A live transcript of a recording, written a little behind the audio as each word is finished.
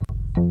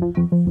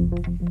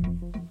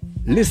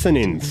Listen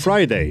in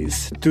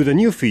Fridays to the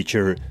new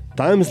feature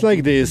Times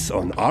Like This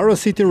on Ara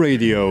City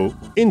Radio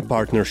in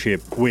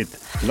partnership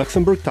with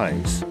Luxembourg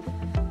Times.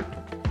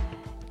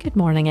 Good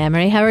morning,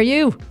 Emery. How are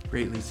you?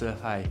 Great, Lisa.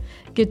 Hi.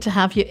 Good to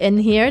have you in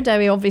here.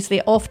 Dewi obviously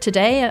off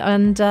today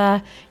and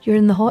you're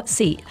in the hot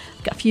seat.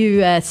 Got a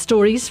few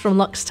stories from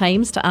Lux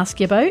Times to ask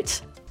you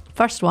about.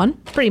 First one,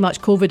 pretty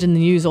much COVID in the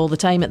news all the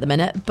time at the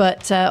minute,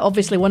 but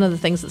obviously one of the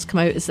things that's come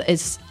out is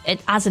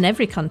as in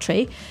every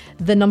country,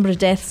 the number of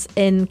deaths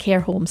in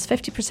care homes.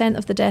 50%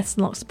 of the deaths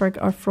in Luxembourg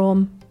are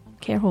from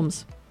care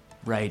homes.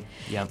 Right,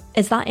 yeah.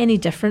 Is that any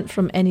different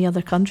from any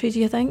other country, do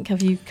you think?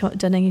 Have you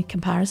done any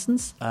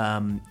comparisons?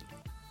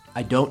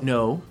 I don't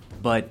know,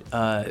 but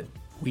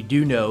we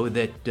do know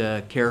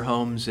that care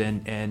homes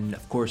and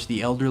of course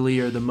the elderly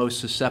are the most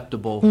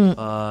susceptible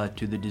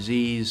to the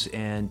disease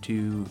and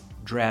to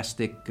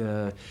drastic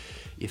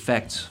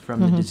effects from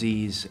the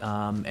disease,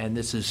 and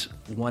this is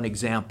one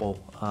example.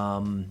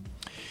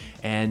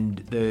 And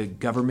the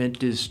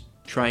government is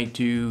trying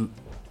to,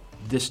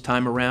 this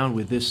time around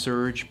with this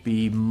surge,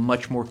 be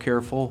much more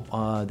careful.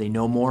 They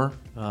know more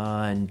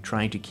and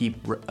trying to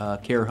keep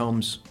care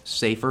homes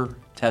safer,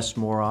 test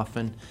more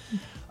often.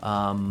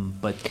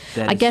 But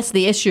I guess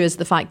the issue is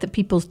the fact that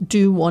people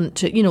do want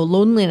to,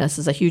 loneliness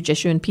is a huge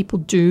issue and people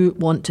do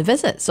want to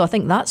visit. So I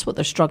think that's what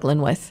they're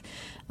struggling with.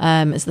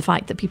 Is the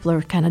fact that people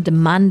are kind of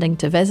demanding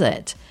to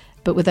visit,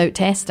 but without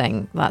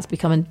testing, that's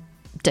becoming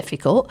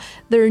difficult.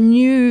 There's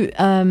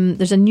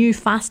a new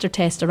faster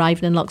test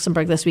arriving in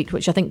Luxembourg this week,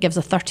 which I think gives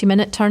a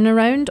 30-minute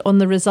turnaround on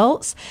the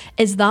results.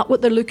 Is that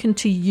what they're looking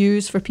to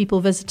use for people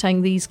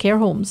visiting these care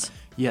homes?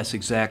 Yes,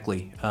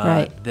 exactly.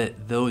 Right.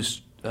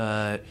 Those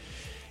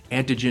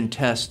antigen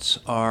tests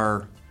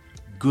are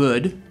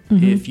good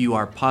if you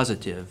are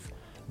positive,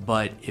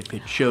 but if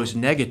it shows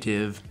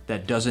negative,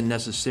 that doesn't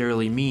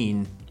necessarily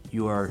mean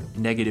you are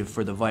negative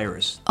for the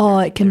virus. Oh,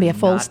 it can be a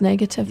false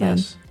negative then.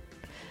 Yes.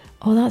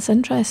 Oh, that's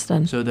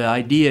interesting. So the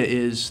idea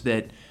is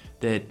that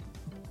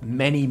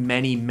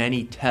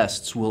many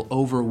tests will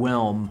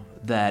overwhelm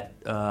that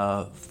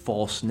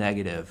false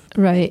negative.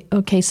 Right.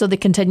 Okay. So they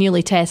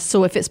continually test.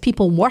 So if it's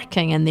people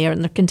working in there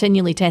and they're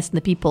continually testing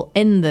the people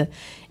in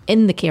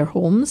the care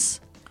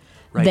homes,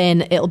 right,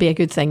 then it'll be a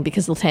good thing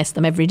because they'll test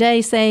them every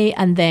day, say,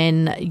 and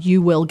then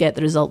you will get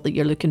the result that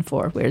you're looking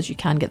for. Whereas you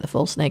can get the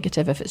false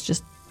negative if it's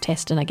just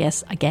testing, I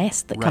guess,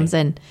 that right, comes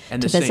in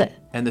and to visit.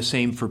 And the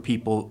same for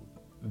people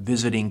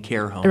visiting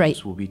care homes,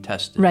 right, will be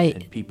tested, right,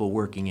 and people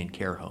working in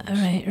care homes.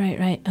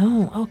 Right.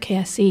 Oh, okay,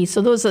 I see.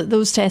 So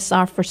those tests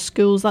are for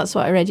schools. That's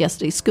what I read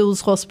yesterday.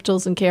 Schools,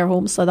 hospitals, and care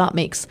homes. So that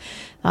makes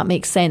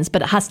sense.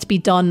 But it has to be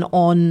done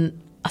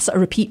on a sort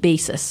of repeat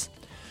basis.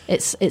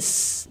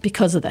 It's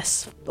because of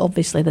this,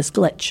 obviously, this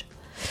glitch.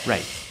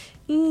 Right.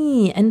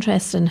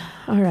 Interesting.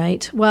 All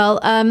right. Well,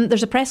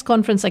 there's a press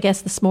conference, I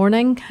guess, this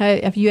morning.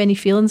 Have you any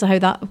feelings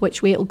of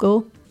which way it'll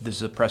go? This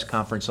is a press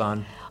conference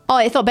on? Oh,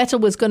 I thought Bettel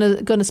was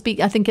going to speak.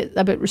 I think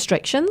about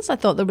restrictions. I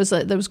thought there was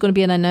going to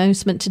be an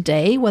announcement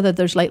today whether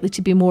there's likely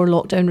to be more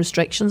lockdown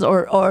restrictions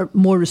or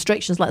more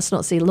restrictions. Let's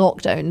not say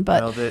lockdown,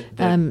 but well,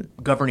 the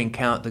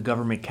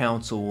government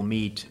council will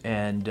meet,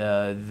 and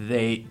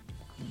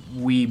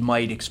we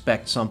might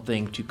expect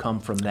something to come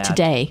from that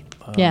today.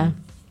 Yeah.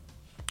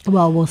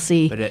 Well, we'll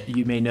see. But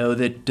you may know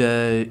that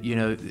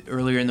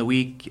earlier in the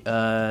week,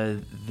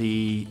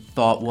 the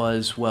thought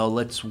was, well,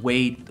 let's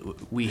wait.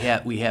 We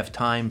have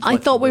time. I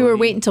thought we were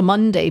waiting till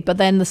Monday, but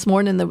then this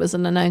morning there was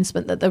an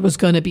announcement that there was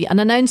going to be an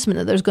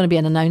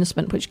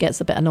announcement, which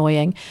gets a bit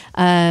annoying.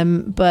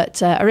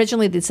 But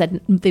originally they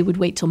said they would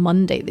wait till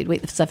Monday. They'd wait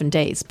for 7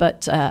 days,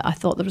 but I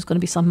thought there was going to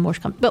be something more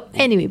coming. But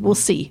anyway, we'll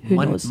see. Who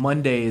knows?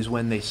 Monday is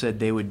when they said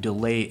they would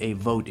delay a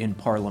vote in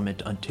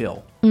Parliament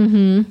until.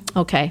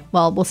 Okay,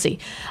 well, we'll see.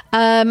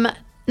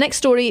 Next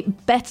story,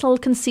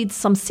 Bettel concedes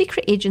some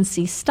secret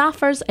agency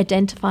staffers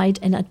identified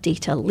in a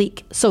data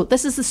leak. So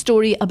this is the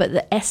story about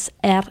the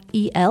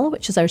SREL,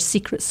 which is our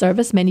secret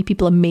service. Many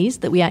people are amazed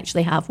that we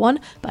actually have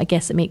one, but I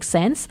guess it makes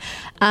sense.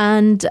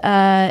 And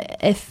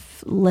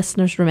if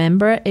listeners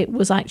remember, it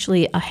was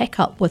actually a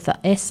hiccup with the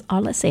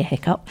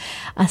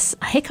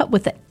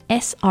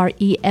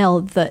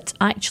SREL that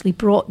actually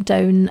brought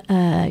down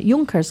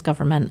Juncker's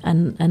government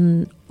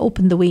and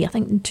opened the way, I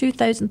think, in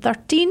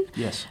 2013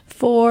 yes,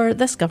 for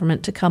this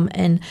government to come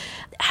in.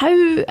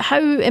 How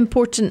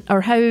important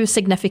or how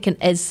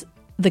significant is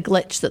the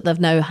glitch that they've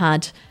now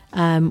had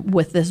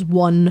with this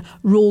one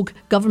rogue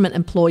government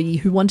employee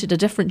who wanted a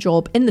different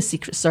job in the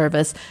Secret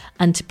Service,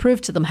 and to prove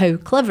to them how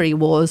clever he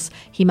was,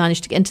 he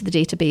managed to get into the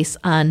database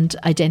and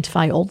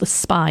identify all the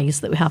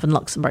spies that we have in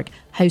Luxembourg.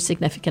 How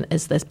significant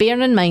is this?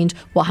 Bearing in mind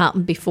what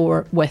happened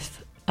before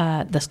with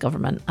this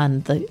government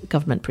and the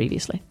government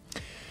previously.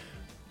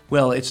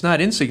 Well, it's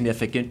not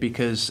insignificant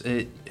because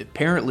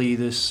apparently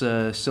this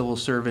civil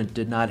servant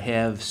did not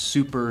have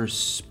super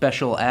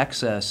special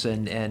access,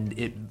 and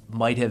it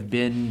might have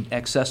been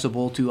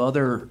accessible to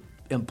other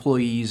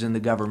employees in the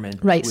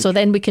government. Right, so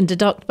then we can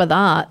deduct by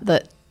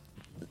that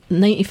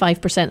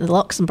 95% of the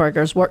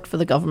Luxembourgers worked for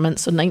the government,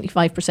 so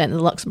 95% of the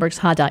Luxembourgs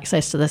had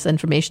access to this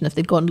information if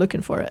they'd gone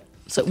looking for it.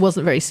 So it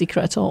wasn't very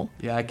secret at all.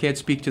 Yeah, I can't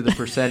speak to the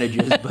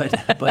percentages, but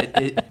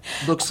it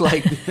looks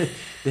like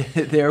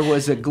there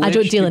was a glitch. I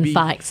don't deal in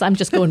facts. I'm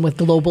just going with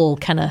global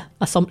kind of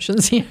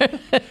assumptions here.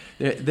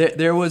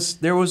 There was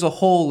a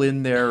hole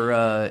in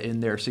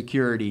their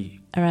security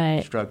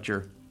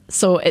structure.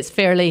 So it's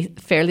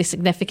fairly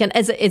significant.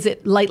 Is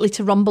it likely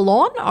to rumble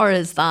on, or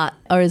is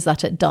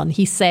that it done?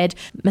 He said,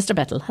 Mr.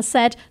 Bettel has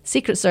said,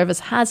 Secret Service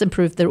has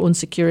improved their own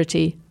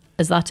security.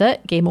 Is that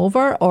it? Game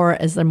over? Or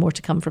is there more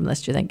to come from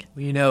this, do you think?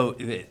 Well,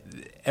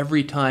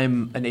 every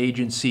time an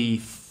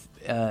agency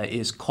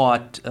is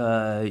caught,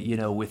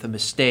 with a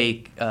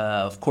mistake,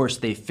 of course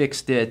they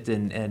fixed it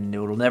and it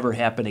will never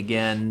happen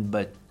again,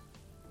 but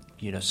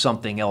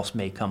something else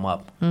may come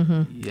up.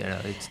 Mm-hmm.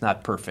 It's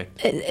not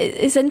perfect.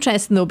 It's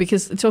interesting, though,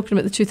 because talking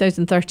about the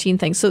 2013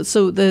 thing,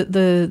 so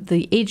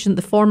the agent,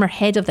 the former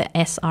head of the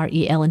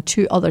SREL and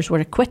 2 others were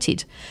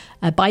acquitted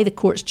by the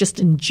courts just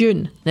in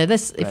June. Now,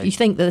 this, if you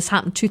think that this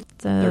happened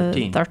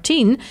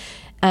 2013,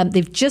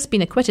 they've just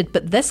been acquitted,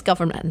 but this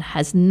government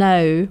has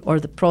now, or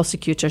the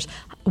prosecutors,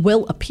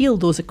 will appeal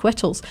those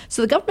acquittals.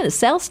 So the government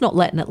itself's not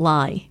letting it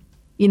lie.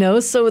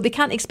 So they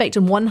can't expect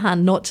on one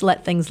hand not to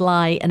let things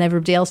lie and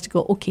everybody else to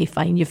go, okay,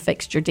 fine, you've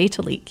fixed your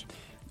data leak.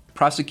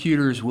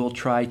 Prosecutors will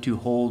try to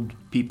hold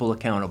people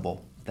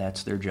accountable.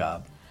 That's their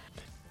job.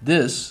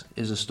 This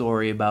is a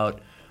story about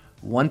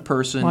one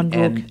person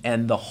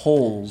and the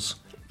holes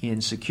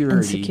in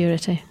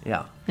security.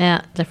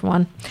 Yeah, different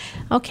one.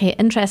 Okay,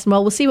 interesting.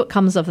 Well, we'll see what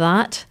comes of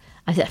that.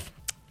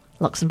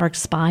 Luxembourg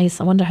spies.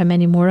 I wonder how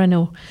many more I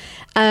know.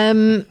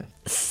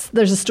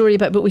 There's a story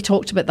but we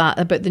talked about that,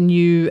 about the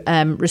new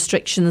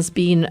restrictions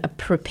being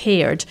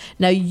prepared.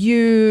 Now,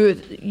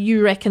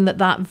 you reckon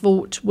that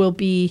vote will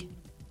be,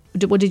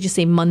 what did you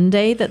say,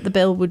 Monday, that the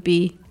bill would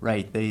be?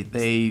 Right.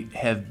 They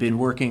have been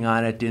working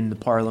on it in the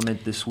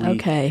Parliament this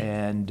week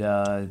and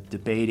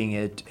debating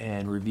it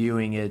and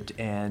reviewing it,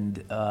 and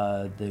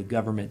the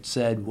government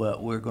said, well,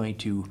 we're going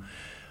to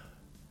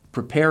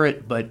prepare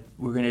it, but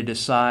we're going to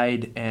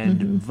decide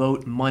and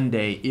vote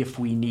Monday if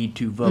we need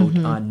to vote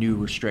on new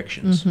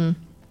restrictions.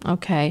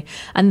 Okay.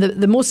 And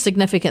the most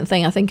significant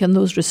thing, I think, in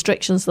those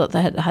restrictions that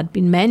had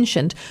been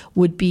mentioned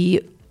would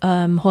be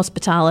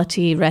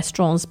hospitality,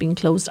 restaurants being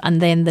closed,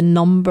 and then the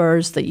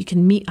numbers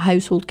that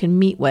household can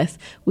meet with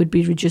would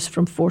be reduced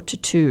from 4 to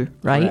 2,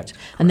 right? Correct.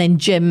 And then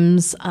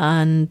gyms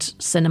and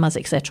cinemas,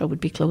 etc.,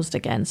 would be closed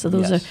again. So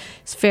those are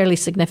fairly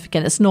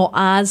significant. It's not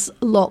as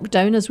locked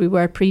down as we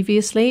were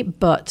previously,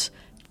 but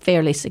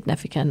fairly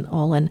significant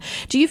all in.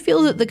 Do you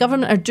feel that the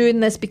government are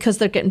doing this because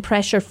they're getting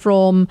pressure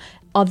from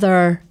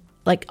other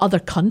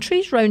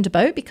countries round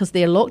about because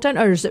they're locked down,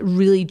 or is it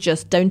really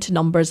just down to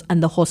numbers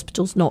and the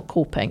hospitals not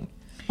coping?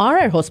 Are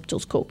our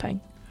hospitals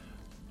coping?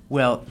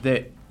 Well,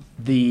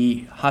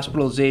 the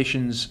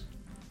hospitalizations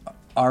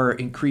are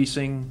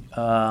increasing,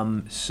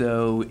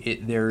 so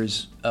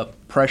there's a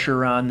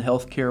pressure on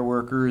healthcare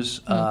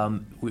workers.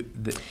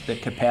 The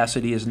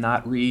capacity is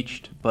not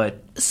reached,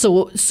 but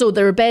so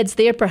there are beds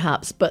there,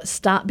 perhaps, but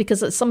staff,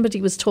 because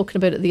somebody was talking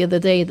about it the other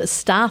day, that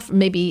staff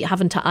maybe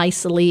having to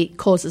isolate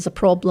causes a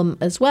problem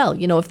as well.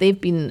 If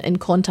they've been in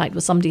contact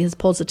with somebody who's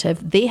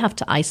positive, they have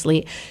to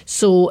isolate.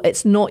 So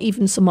it's not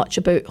even so much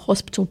about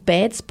hospital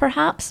beds,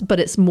 perhaps, but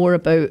it's more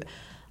about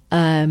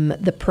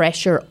the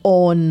pressure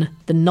on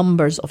the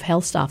numbers of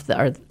health staff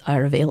that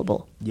are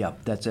available. Yeah,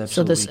 that's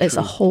absolutely true. So it's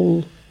a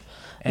whole...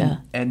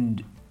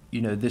 And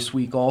this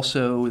week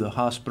also, the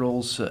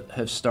hospitals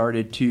have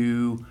started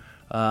to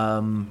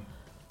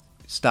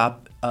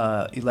stop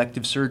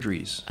elective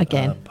surgeries.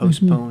 Again.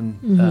 Postpone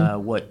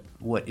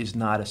what is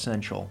not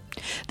essential.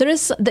 There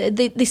is.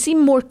 They seem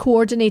more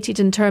coordinated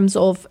in terms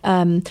of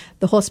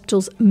the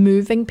hospitals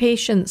moving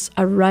patients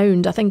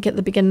around. I think at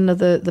the beginning of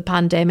the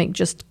pandemic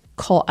just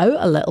caught out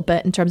a little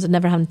bit in terms of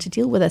never having to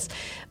deal with this.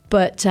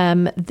 But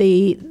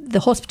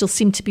the hospitals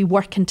seem to be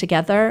working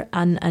together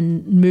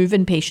and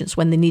moving patients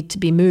when they need to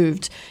be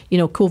moved.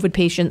 COVID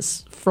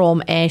patients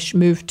from Esch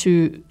moved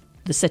to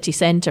the city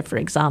centre, for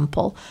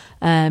example.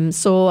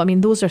 So, I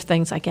mean, those are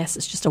things, I guess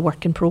it's just a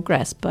work in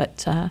progress.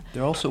 But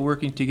they're also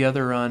working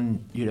together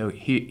on,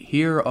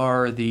 here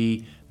are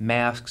the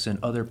masks and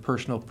other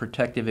personal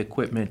protective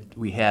equipment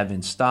we have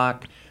in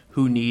stock.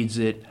 Who needs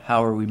it?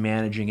 How are we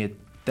managing it?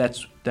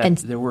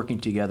 They're working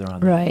together on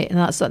that. Right, and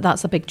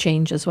that's a big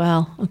change as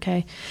well.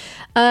 Okay.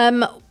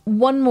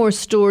 One more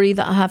story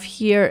that I have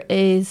here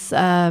is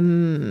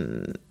about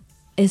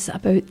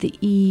the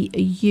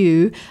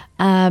EU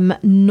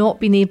not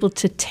being able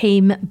to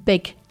tame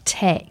big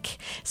tech.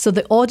 So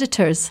the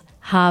auditors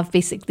have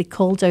basically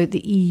called out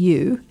the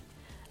EU,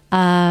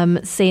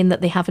 saying that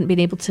they haven't been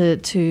able to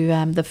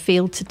they've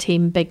failed to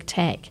tame big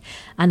tech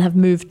and have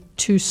moved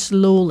too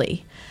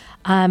slowly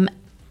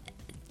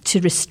to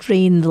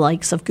restrain the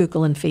likes of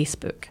Google and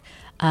Facebook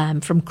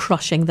from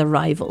crushing their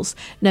rivals.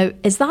 Now,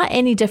 is that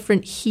any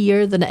different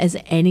here than it is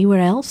anywhere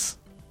else?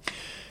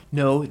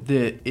 No,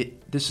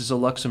 this is a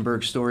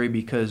Luxembourg story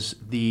because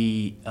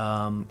the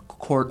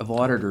Court of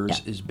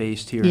Auditors is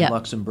based here in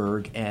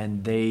Luxembourg,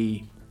 and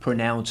they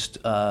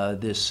pronounced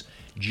this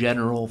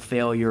general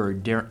failure or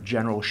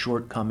general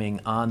shortcoming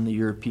on the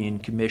European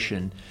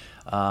Commission.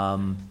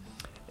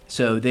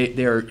 So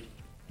they're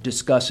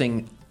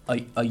discussing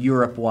a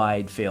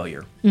Europe-wide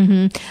failure.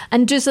 Mm-hmm.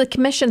 And does the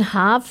Commission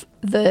have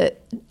the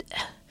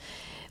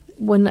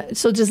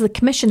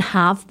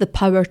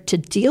power to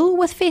deal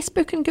with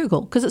Facebook and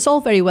Google? Because it's all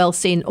very well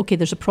saying, okay,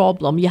 there's a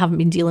problem. You haven't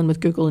been dealing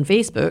with Google and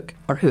Facebook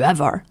or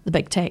whoever the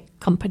big tech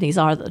companies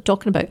are that they're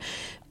talking about.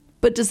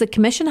 But does the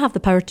Commission have the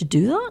power to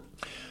do that?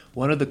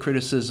 One of the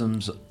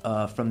criticisms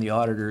from the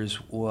auditors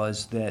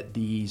was that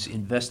these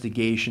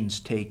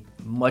investigations take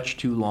much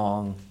too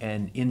long,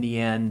 and in the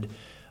end,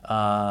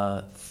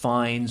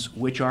 fines,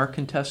 which are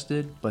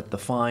contested, but the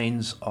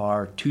fines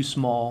are too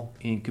small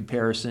in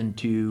comparison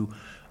to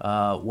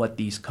what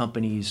these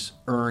companies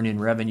earn in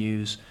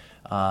revenues,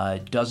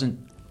 doesn't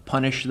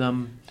punish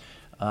them.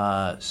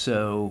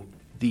 So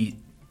the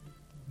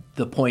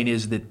point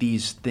is that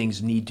these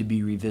things need to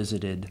be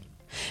revisited.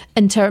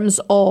 In terms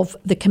of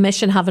the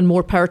Commission having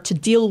more power to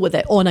deal with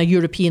it on a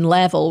European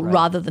level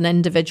rather than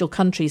individual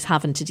countries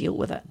having to deal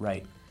with it.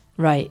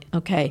 Right,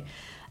 okay.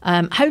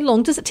 How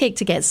long does it take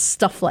to get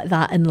stuff like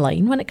that in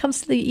line when it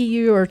comes to the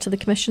EU or to the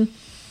Commission?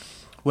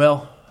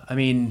 Well, I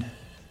mean...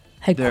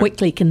 How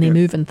quickly can they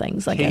move in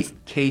things, I guess?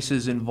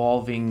 Cases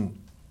involving,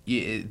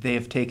 they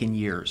have taken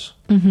years.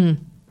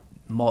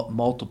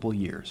 Multiple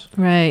years.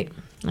 Right,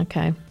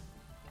 okay.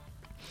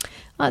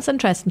 Well, that's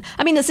interesting.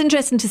 I mean, it's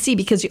interesting to see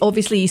because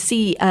obviously you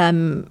see,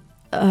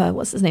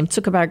 what's his name,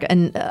 Zuckerberg,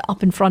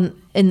 up in front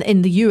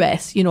in the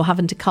US, you know,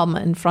 having to come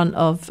in front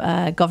of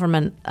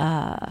government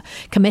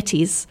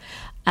committees.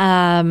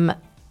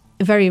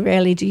 Very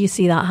rarely do you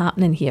see that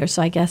happening here.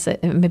 So I guess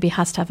it maybe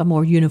has to have a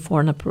more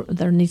uniform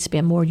there needs to be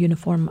a more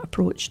uniform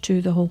approach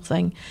to the whole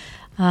thing.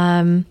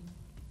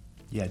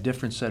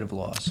 Different set of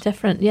laws.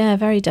 Different,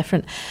 very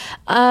different.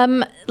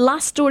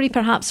 Last story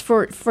perhaps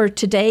for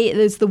today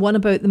is the one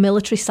about the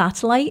military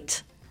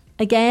satellite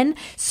again.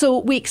 So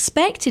we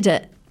expected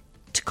it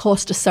to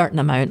cost a certain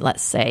amount,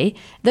 let's say.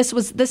 This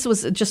was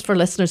just for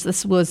listeners,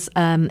 this was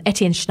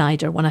Etienne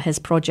Schneider, one of his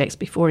projects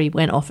before he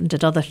went off and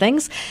did other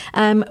things.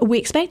 We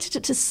expected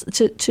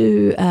it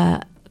to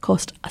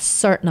cost a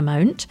certain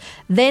amount,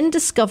 then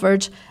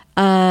discovered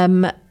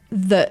that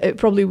it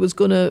probably was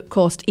going to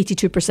cost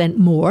 82%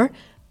 more.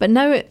 But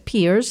now it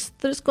appears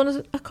that it's going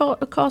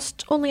to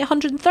cost only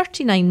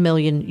 139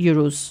 million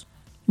euros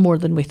more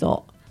than we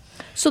thought.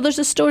 So there's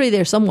a story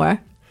there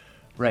somewhere.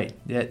 Right.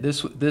 Yeah,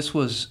 this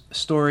was a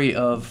story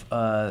of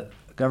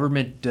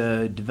government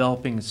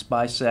developing a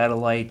spy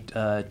satellite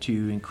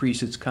to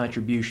increase its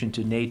contribution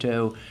to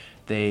NATO.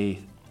 They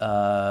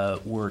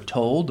were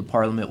told, the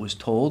Parliament was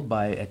told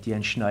by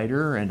Etienne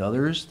Schneider and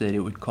others that it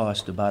would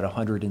cost about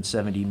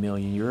 170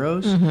 million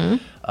euros.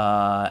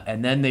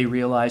 And then they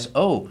realized,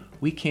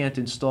 we can't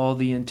install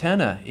the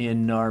antenna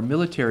in our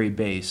military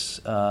base.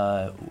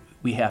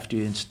 We have to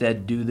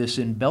instead do this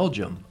in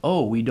Belgium.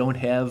 We don't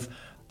have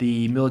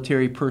the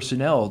military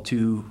personnel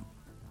to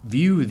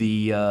view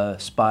the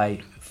spy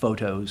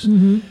photos.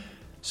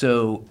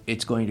 So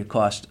it's going to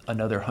cost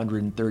another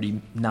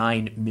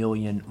 139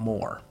 million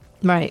more.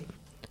 Right.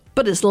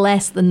 But it's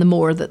less than the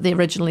more that they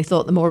originally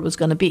thought the more was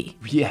going to be.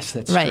 Yes,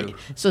 that's right. True.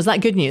 So is that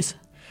good news?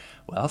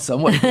 Well,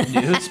 somewhat good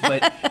news,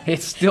 but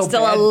it's still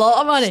a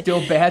lot of money.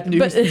 Still bad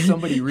news that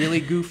somebody really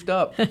goofed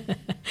up.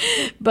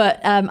 But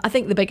I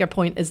think the bigger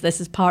point is this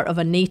is part of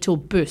a NATO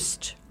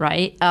boost,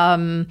 right?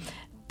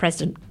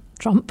 President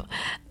Trump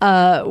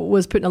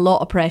was putting a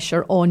lot of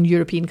pressure on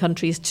European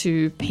countries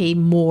to pay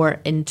more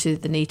into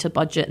the NATO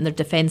budget, and their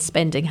defence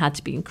spending had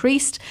to be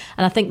increased.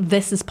 And I think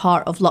this is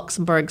part of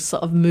Luxembourg's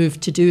sort of move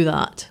to do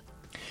that.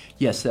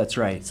 Yes, that's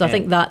right. So I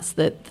think that's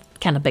the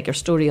kind of bigger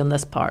story on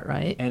this part,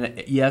 right?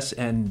 And yes,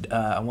 and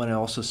I want to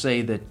also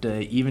say that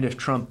even if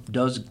Trump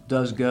does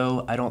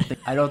go, I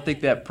don't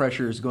think that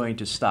pressure is going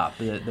to stop.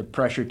 The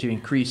pressure to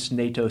increase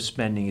NATO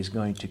spending is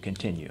going to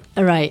continue.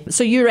 Right.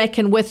 So you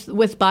reckon with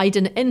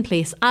Biden in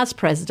place as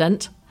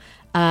president,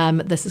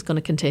 this is going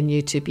to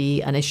continue to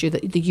be an issue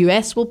that the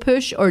US will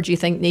push, or do you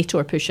think NATO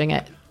are pushing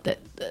it?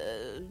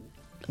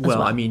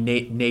 Well, I mean,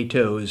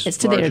 NATO is it's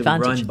to their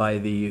advantage. Run by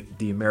the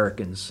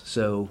Americans.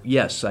 So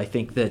yes, I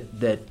think that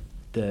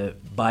the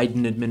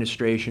Biden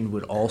administration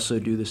would also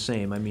do the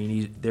same. I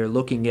mean, they're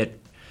looking at,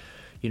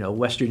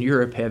 Western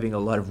Europe having a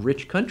lot of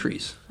rich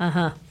countries.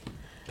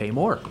 Pay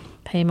more.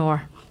 Pay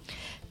more.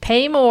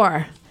 Pay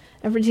more.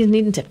 Everybody's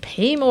needing to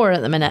pay more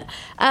at the minute.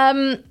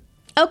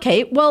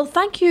 Okay, well,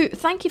 thank you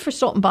for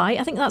stopping by.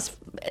 I think that's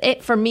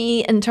it for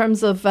me in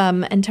terms of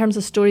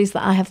stories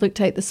that I have looked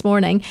at this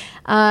morning.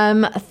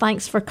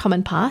 Thanks for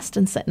coming past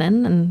and sitting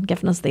in and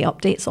giving us the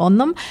updates on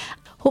them.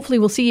 Hopefully,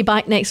 we'll see you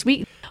back next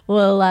week.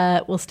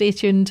 We'll stay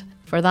tuned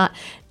for that.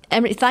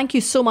 Emery, thank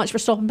you so much for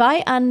stopping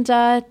by, and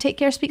take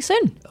care. Speak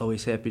soon.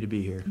 Always happy to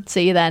be here.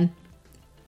 See you then.